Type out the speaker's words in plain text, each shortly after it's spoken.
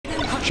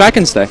Shy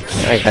can stay.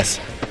 I guess.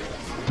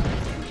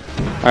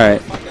 All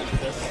right.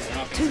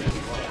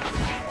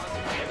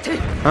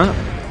 Huh?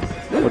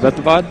 What about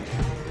the VOD?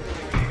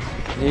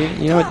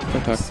 You know what?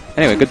 Don't talk.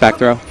 Anyway, good back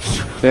throw.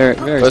 Very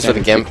Close to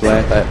the gimp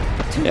play. But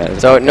Yeah.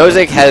 so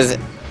N0z1ck has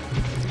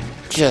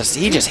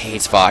he just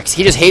hates Fox.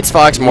 He just hates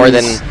Fox more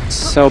than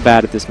so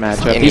bad at this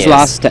matchup. And He's he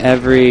lost to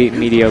every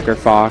mediocre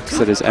Fox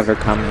that has ever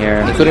come here,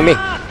 including me.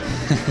 I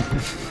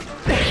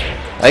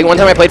think one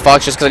time I played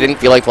Fox just because I didn't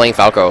feel like playing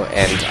Falco,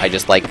 and I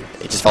just like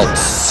it just felt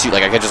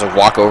like I could just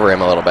walk over him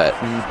a little bit.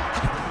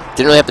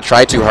 Didn't really have to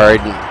try too hard.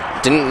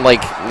 Didn't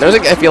like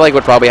N0z1ck. I feel like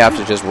would probably have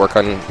to just work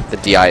on the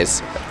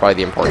DIs. Probably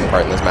the important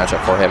part in this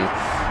matchup for him,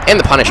 and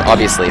the punish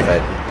obviously. But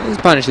his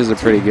punishes are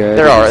pretty good.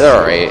 They're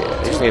alright.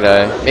 You just need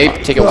to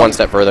maybe take it one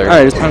step further. All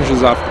right, his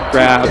punishes off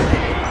grab.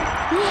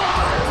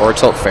 Forward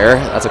tilt fair.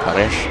 That's a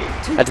punish.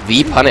 That's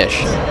the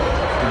punish.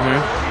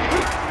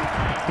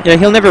 Yeah,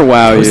 he'll never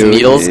wow you.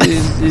 Needles.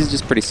 He's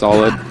just pretty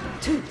solid.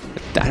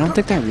 I don't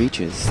think that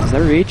reaches. Does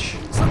that reach?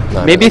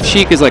 No, Maybe if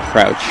Sheik is like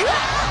crouch.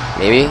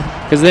 Maybe.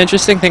 Because the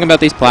interesting thing about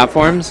these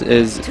platforms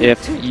is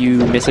if you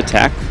miss a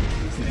tech,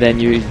 then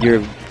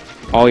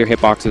all your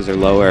hitboxes are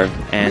lower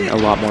and a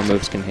lot more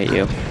moves can hit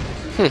you.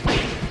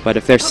 But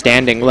if they're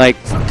standing,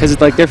 because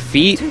like the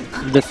feet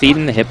in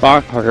the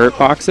hitbox or hurt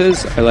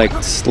boxes are like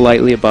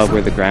slightly above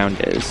where the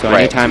ground is. So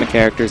anytime a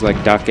character's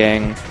like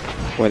ducking,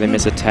 or they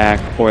miss a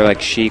tech, or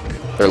like Sheik,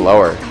 they're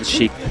lower.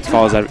 Sheik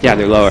falls out. Yeah,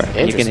 they're lower.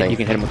 And you can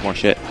hit him with more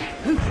shit.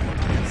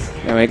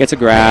 Anyway, he gets a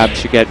grab.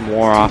 Should get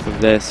more off of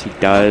this. He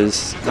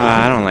does.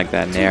 I don't like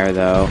that nair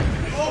though.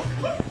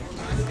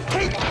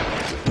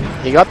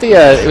 He got the.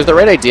 It was the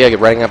right idea,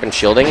 running up and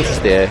shielding.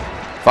 The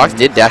Fox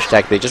did dash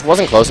attack, but he just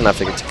wasn't close enough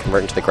to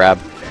convert into the grab.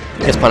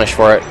 He gets punished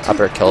for it. Up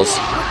air kills.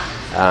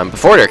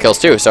 Before air kills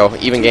too. So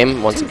even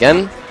game once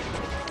again.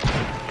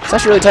 It's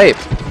actually really tight.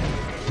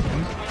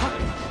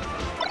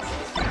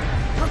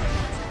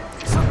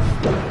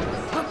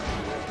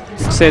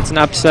 Say it's an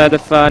upset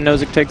if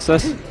N0z1ck takes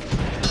this.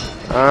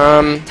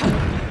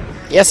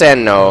 Yes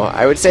and no.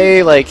 I would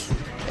say like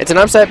it's an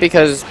upset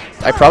because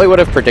I probably would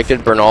have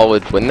predicted Bernal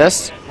would win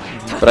this,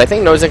 but I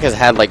think N0z1ck has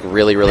had like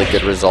really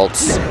good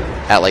results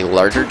at like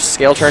larger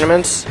scale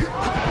tournaments,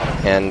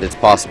 and it's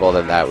possible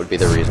that that would be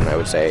the reason. I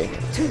would say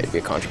it'd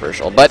be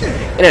controversial, but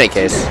in any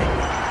case,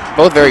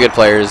 both very good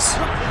players,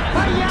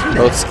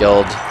 both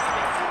skilled.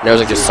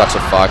 N0z1ck just sucks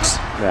with Fox,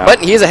 but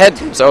he is ahead,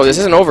 so this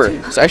isn't over.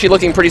 It's actually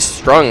looking pretty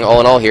strong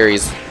all in all here.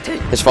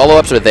 His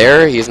follow-ups are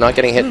there. He's not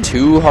getting hit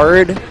too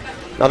hard.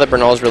 Not that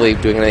Bernal's really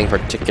doing anything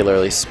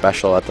particularly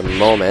special at the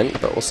moment,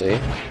 but we'll see.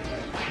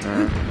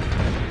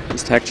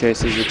 These tech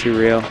chases are too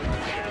real.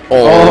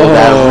 Oh,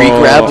 that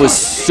re-grab was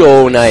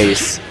so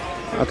nice.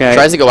 Okay.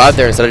 Tries to go out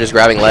there instead of just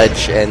grabbing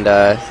ledge, and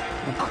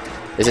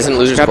this isn't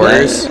loser's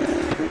quarters.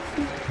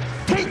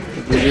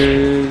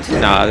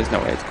 Nah, there's no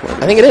way it's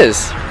quarters. I think it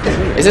is.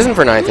 This isn't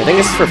for 9th. I think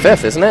this is for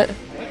 5th, isn't it?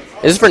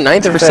 Is this for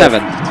 9th or for 5th?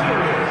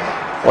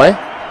 7th. What?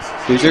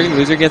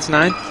 Loser gets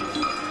 9th.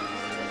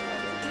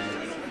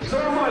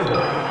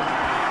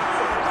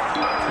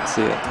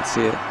 Let's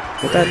see it.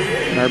 Put that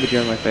garbage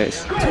on my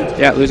face.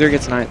 Yeah, loser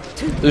gets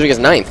 9th. Loser gets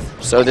 9th.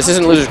 So this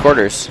isn't loser's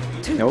quarters.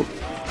 Nope.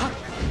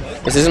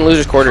 This isn't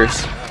loser's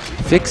quarters.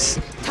 Fix.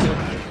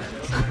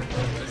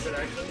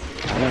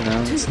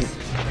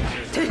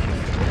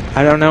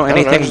 I don't know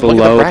anything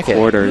below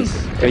quarters.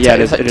 Yeah,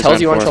 it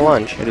tells you on to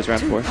lunch. It is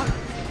round 4.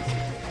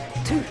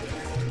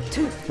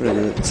 What is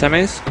it?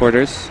 Semis?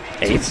 Quarters?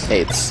 Eighths?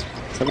 Eighths.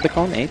 Is that what they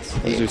call them? Eighths?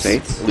 Losers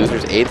eighths?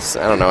 Losers eighths?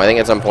 I don't know. I think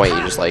at some point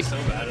you just like...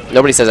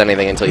 Nobody says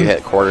anything until you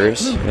hit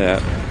quarters. Yeah.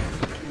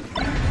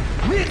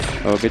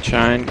 Oh, good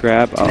shine.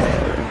 Grab. Oh,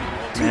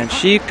 man.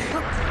 Sheik.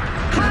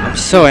 I'm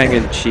so angry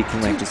that she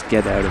can like just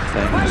get out of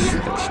things.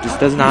 She just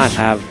does not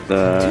have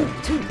the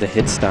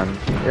hit stun.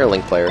 You're a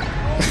Link player.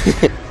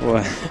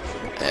 What?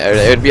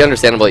 It would be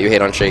understandable that you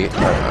hate on Sheik,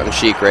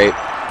 right?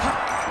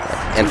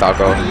 And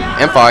Falco.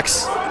 And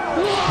Fox.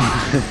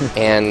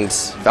 And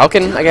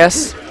Falcon, I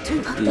guess.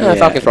 Yeah.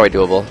 Falcon's probably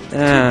doable.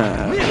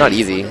 Not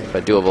easy,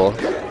 but doable.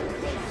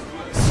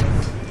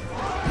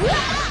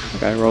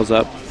 Okay, rolls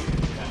up.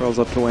 Rolls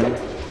up to win.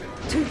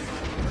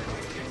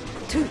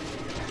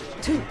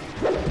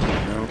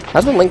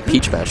 How's the Link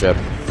Peach matchup?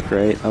 It's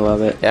great. I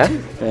love it. Yeah?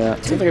 Yeah.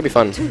 Seems like it'd be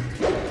fun. Do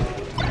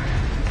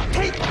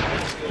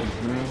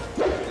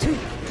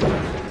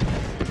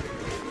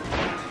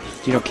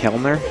you know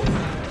Kellner?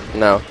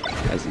 No.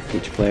 As a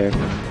Peach player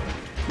from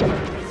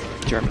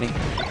Germany.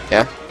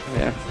 Yeah?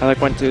 Yeah. I like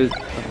went to his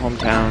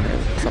hometown or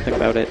something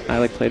about it. I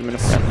like played him in a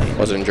friendly.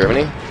 Was it in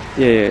Germany?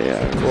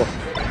 Yeah. Cool.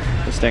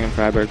 I was staying in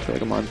Freiburg for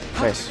like a month.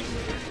 Nice.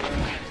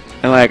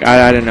 And like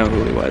I didn't know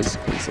who he was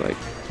because like.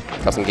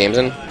 Got some games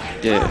in?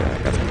 Yeah, I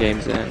got some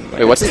games in. Like,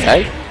 wait, what's his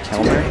tag?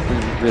 Kellner.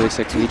 Really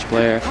sick Peach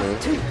player.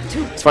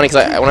 It's funny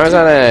because when I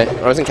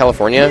was in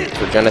California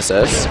for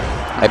Genesis,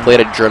 I played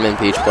a German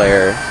Peach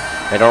player.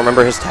 I don't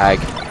remember his tag.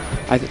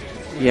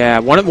 Yeah,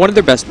 one of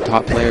their best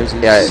top players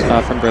is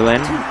from Berlin.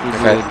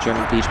 He's a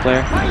German Peach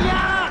player.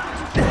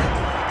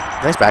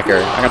 Nice back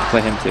air. I got to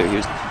play him too. He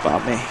was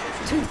bobbed me.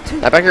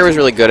 That back air was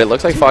really good. It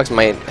looks like Fox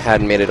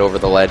had made it over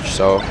the ledge,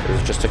 so it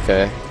was just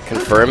to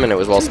confirm, and it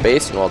was well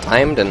spaced and well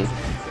timed, and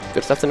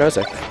good stuff to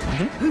N0z1ck.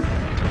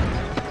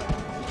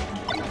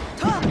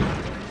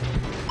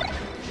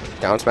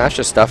 Down smash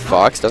to stuff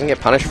Fox, doesn't get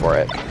punished for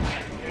it.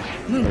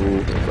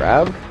 Ooh,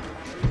 grab.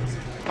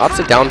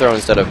 Opposite down throw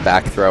instead of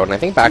back throw, and I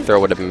think back throw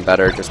would have been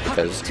better just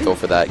because go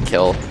for that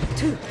kill.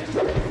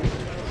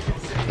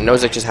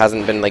 N0z1ck just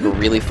hasn't been like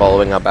really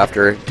following up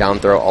after down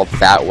throw all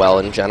that well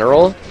in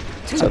general,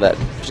 so that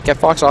just get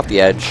Fox off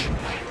the edge.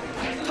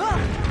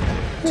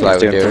 That's what I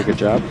would do. He's doing a pretty good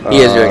job. He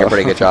is doing a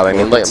pretty good job. I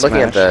mean,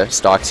 looking at the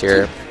stocks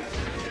here,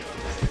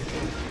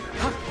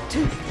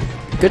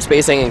 good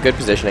spacing and good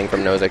positioning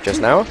from N0z1ck just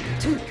now.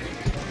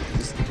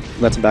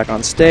 Lets him back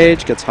on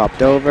stage, gets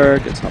hopped over,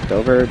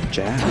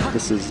 jab.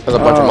 This is... That was a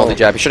bunch of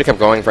multi-jab. He should have kept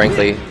going,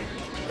 frankly.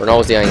 Bernal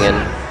was dying in.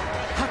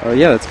 Oh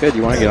yeah, that's good.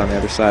 You want to get on the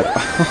other side.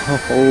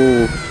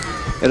 Oh,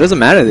 it doesn't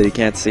matter that he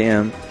can't see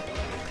him.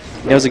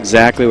 He knows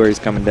exactly where he's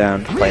coming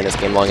down. Playing this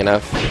game long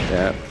enough.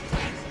 Yeah.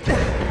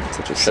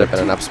 Such a should have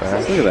been an up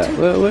smash. Look at that.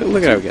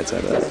 Look at how he gets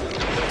out of that.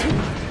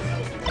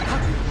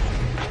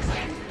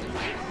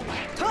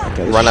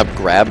 Okay, run up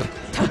grab.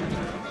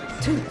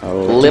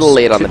 Oh, a little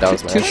late on the down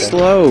smash. Too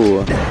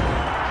slow.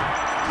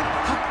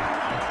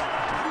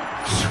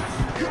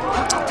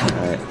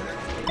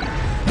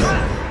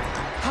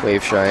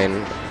 Wave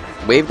shine,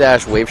 wave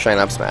dash, wave shine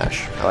up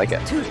smash. I like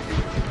it.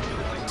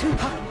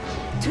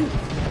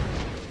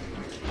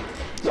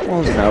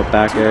 Well, no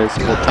back airs.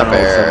 Up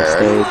air.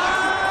 Stage.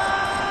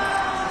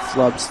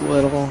 Flubs a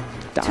little,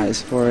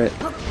 dies for it.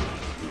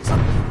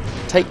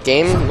 Tight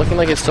game, looking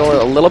like it's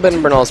still a little bit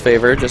in Bernal's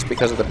favor just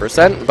because of the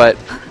percent, but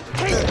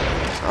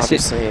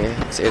obviously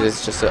it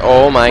is just a,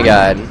 oh my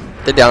god,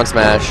 the down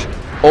smash.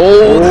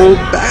 Oh,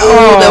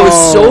 that was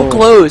so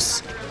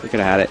close. We could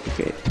have had it.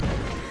 Okay.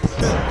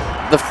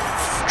 The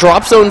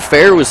drop zone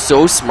fair was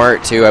so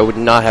smart too. I would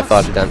not have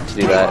thought to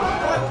do that.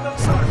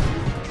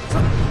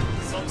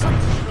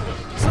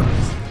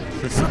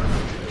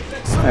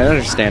 Alright,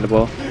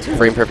 understandable.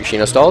 Frame perfect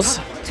Shino stalls.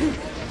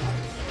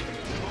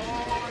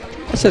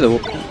 I say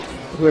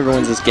whoever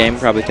wins this game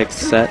probably takes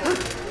the set.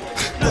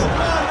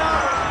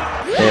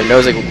 And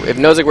if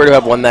N0z1ck were to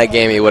have won that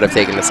game, he would have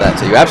taken the set.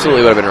 So you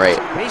absolutely would have been right.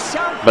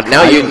 But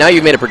now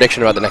you've made a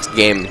prediction about the next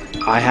game.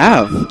 I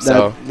have.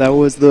 So that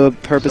was the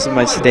purpose of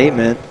my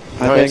statement.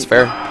 I think it's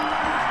fair.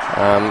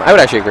 I would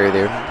actually agree with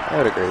you.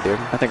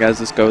 I think as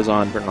this goes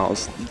on,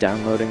 Bernal's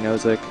downloading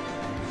N0z1ck.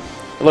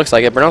 It looks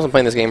like it. Bernal's been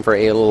playing this game for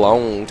a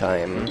long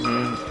time.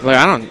 Like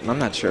I'm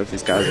not sure if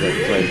these guys have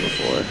ever played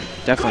before.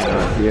 Definitely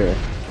not here.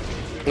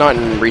 Not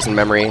in recent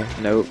memory.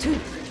 Nope.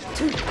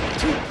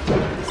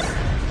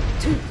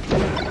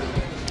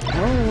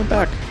 Oh, went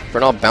back.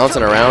 Bernal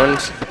bouncing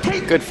around.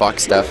 Good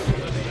Fox stuff.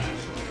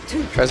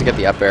 Tries to get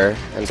the up air.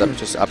 Ends up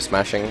just up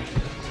smashing.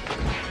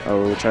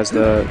 Oh, tries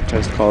to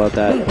call out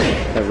that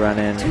run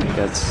in and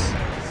gets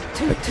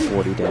like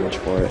 40 damage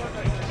for it.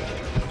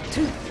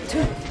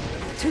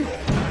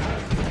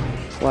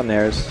 A lot of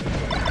nairs.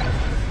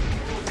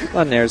 A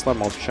lot of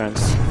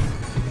multi-shines.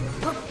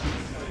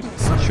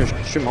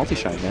 Sure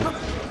multi-shine, man.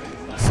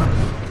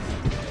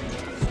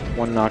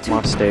 One knock him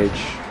off stage.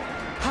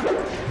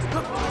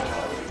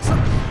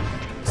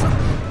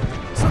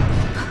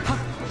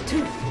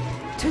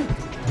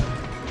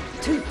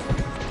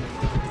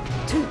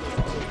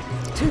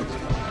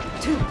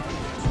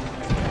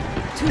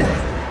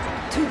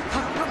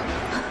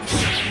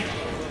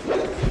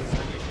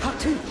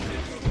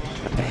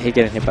 I hate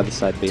getting hit by the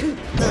side B.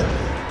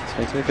 This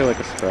makes me feel like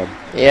a scrub.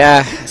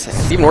 Yeah,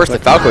 it's even worse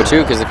with Falco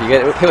too, because if you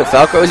get hit with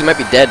Falcos, you might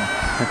be dead.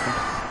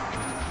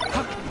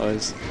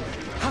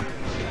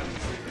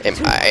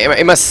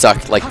 It must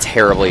suck like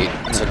terribly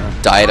to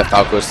die to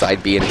Falco's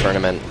side B in a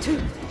tournament.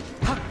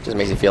 Just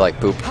makes you feel like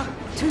poop.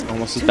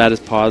 Almost as bad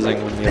as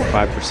pausing when you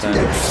have 5%.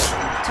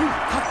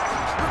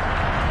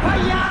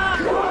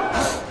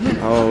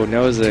 Oh,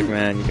 N0z1ck,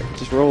 man, you can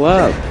just roll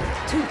up.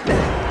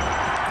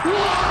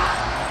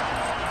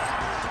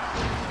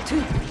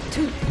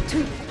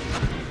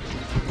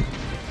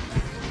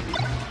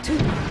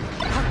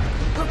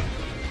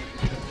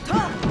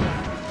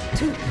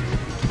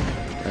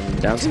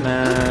 And down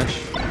smash.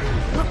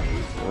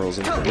 Rolls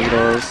into the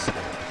needles.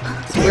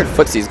 Some weird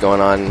footsies going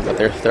on, but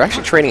they're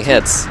actually trading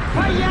hits.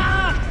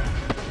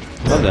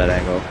 Love that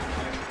angle.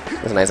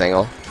 That's a nice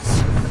angle.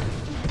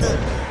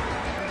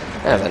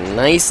 That's a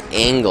nice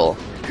angle.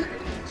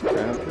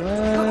 Grab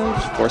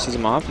ledge, forces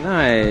him off.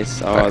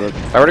 Nice. Oh,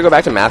 if I were to go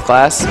back to math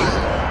class,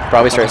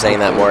 probably start saying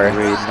that more.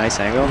 Nice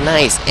angle.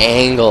 Nice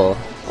angle.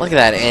 Look at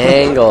that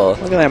angle.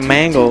 Look at that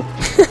mangle.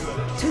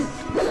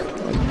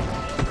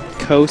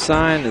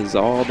 Cosine is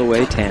all the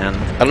way tan.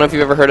 I don't know if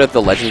you've ever heard of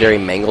the legendary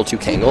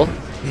Mangle-2-Kangle.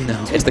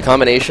 No. It's the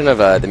combination of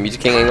the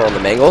Music King angle and the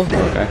Mangle.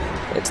 Okay.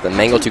 It's the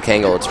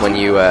Mangle-2-Kangle. It's when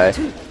you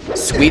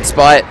sweet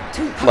spot,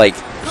 like...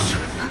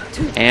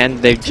 And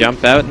they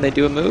jump out and they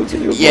do a move?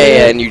 And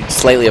yeah, and you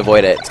slightly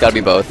avoid it. It's got to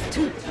be both.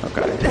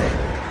 Okay.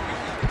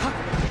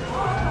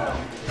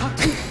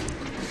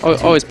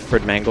 Always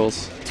preferred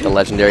Mangles. The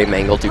legendary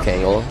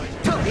Mangle-2-Kangle.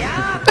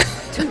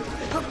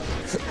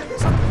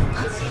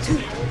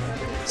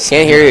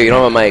 Can't hear you. You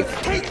don't have a mic.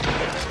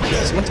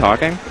 Is someone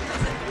talking?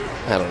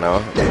 I don't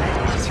know.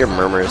 Just hear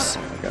murmurs.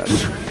 Oh my god.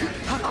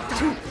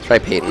 Try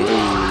Peyton.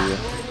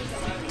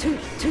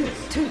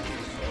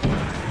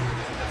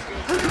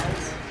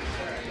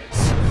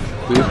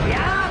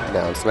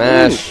 Down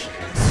smash.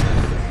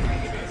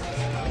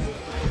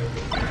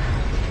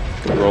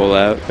 Good roll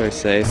out. Very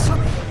safe.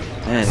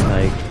 And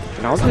like,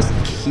 Bernal just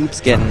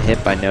keeps getting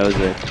hit by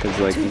N0z1ck because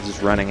like he's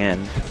just running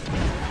in.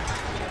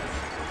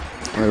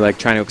 Or like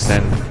trying to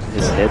extend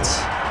his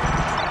hits.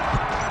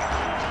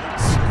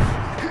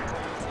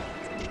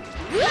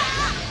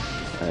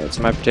 Alright,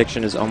 so my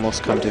prediction has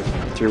almost come to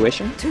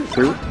fruition.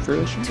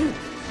 Fruition.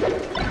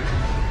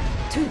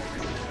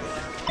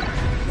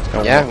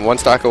 Yeah, one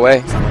stock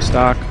away. One more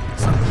stock.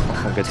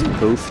 One gets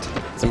poofed.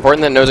 It's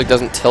important that N0z1ck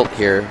doesn't tilt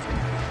here.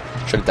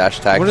 Should have dash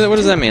attacked. What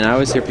does that mean? I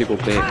always hear people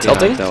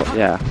tilting.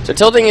 Yeah. So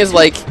tilting is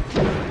like,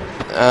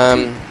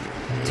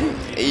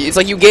 it's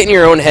like you get in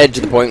your own head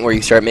to the point where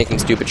you start making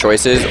stupid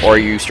choices, or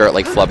you start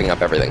like flubbing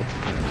up everything.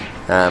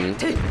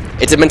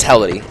 It's a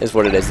mentality, is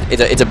what it is.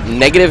 It's a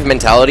negative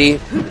mentality,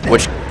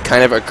 which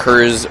kind of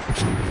occurs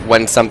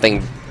when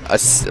something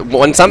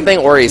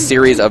or a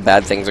series of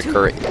bad things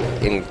occur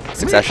in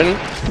succession,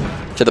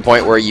 to the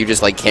point where you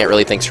just like can't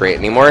really think straight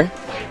anymore,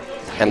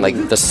 and like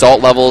the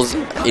salt levels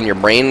in your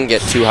brain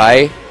get too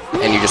high,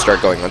 and you just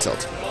start going on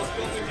tilt.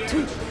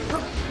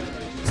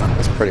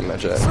 That's pretty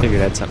much it. I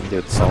figured it had something to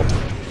do with salt.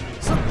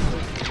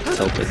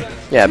 Tilted.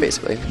 Yeah,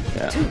 basically.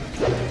 Yeah.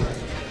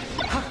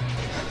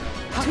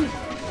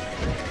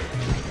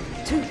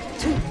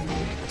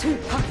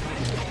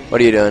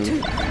 What are you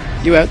doing?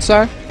 You out,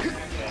 Sar?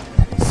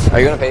 Are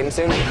you going to Peyton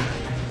soon?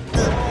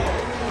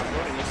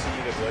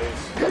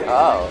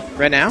 Oh.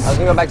 Right now? I was going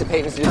to go back to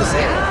Peyton's to do the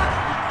same.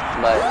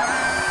 But,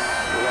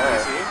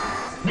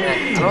 yeah.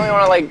 I don't really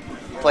want to, like,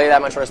 play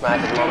that much for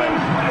Smash at the moment.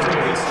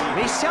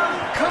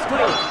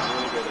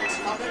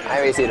 I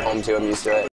have AC at home, too. I'm used to it.